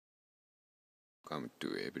Welcome to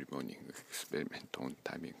every morning experiment on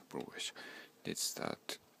timing progression. Let's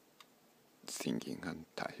start singing and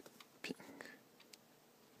typing.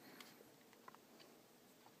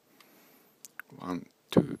 1,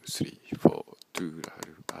 2, 3, 4, 2 ラ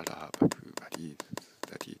ルバラバクバリ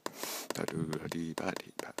ダリダルラリバ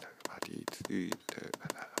リバラバリズルバ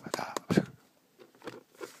ラバラ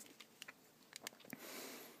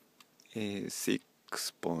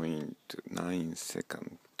6.9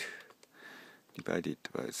 seconds divided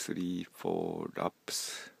by 3-4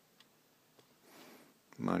 laps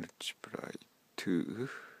multiply 2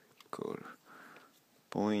 equal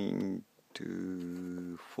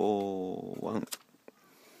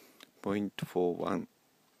 0.41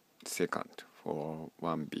 second for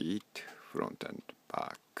one beat front and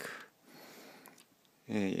back.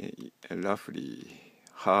 Roughly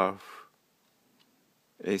half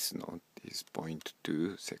eighth note is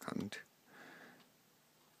 0.2 second.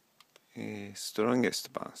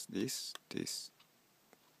 Strongest bounce this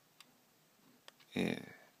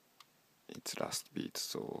its last beat,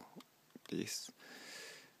 so this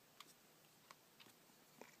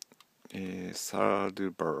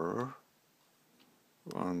third bar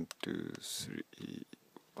 1 2 3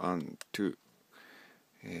 1 2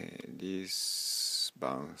 this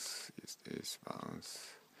bounce is this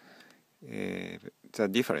bounce. The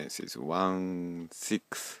difference is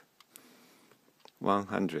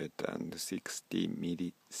 160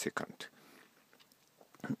 millisecond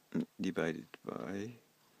divided by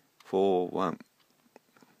 41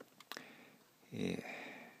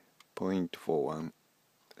 0.41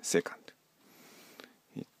 second.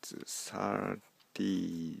 It's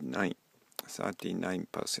 39%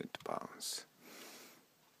 bounce.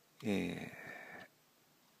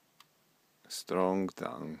 Strong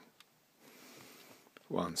than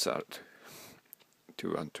 1/3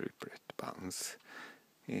 2 and triplet bounce.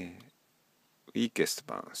 Weakest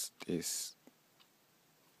bounce is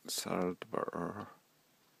third bar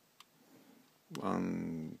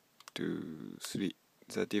 1 2 3.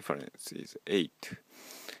 The difference is 80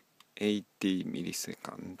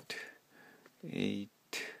 millisecond. 8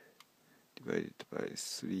 divided by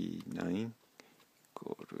 3 9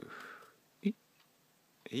 equal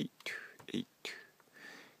 8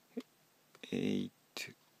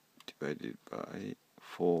 divided by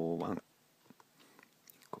 4 1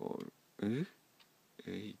 equal 8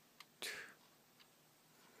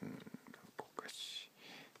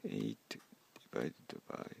 divided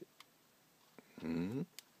by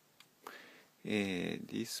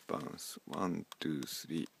this bounce 1 2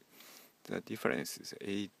 3. The difference is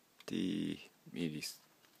 80 millisecond.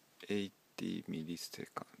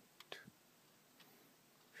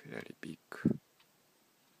 Very big.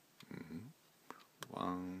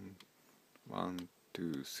 1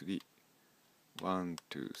 2 3 1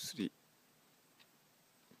 2 3.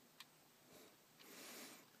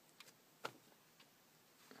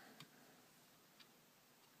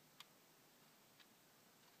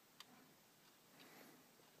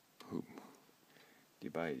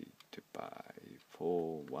 Divided by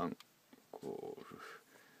 4 1 equal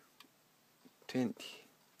 20.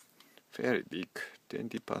 Very big,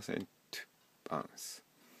 20% bounce.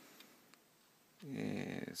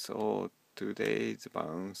 So today's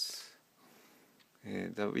bounce,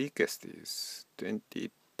 the weakest is 20%.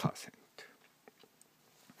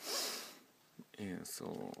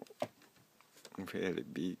 So very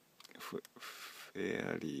big,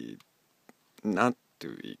 fairly not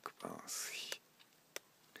weak bounce.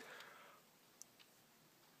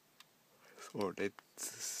 So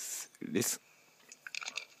let's listen.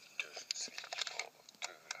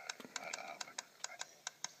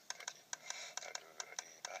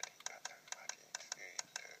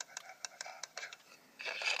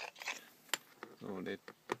 So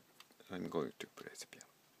I'm going to play the piano.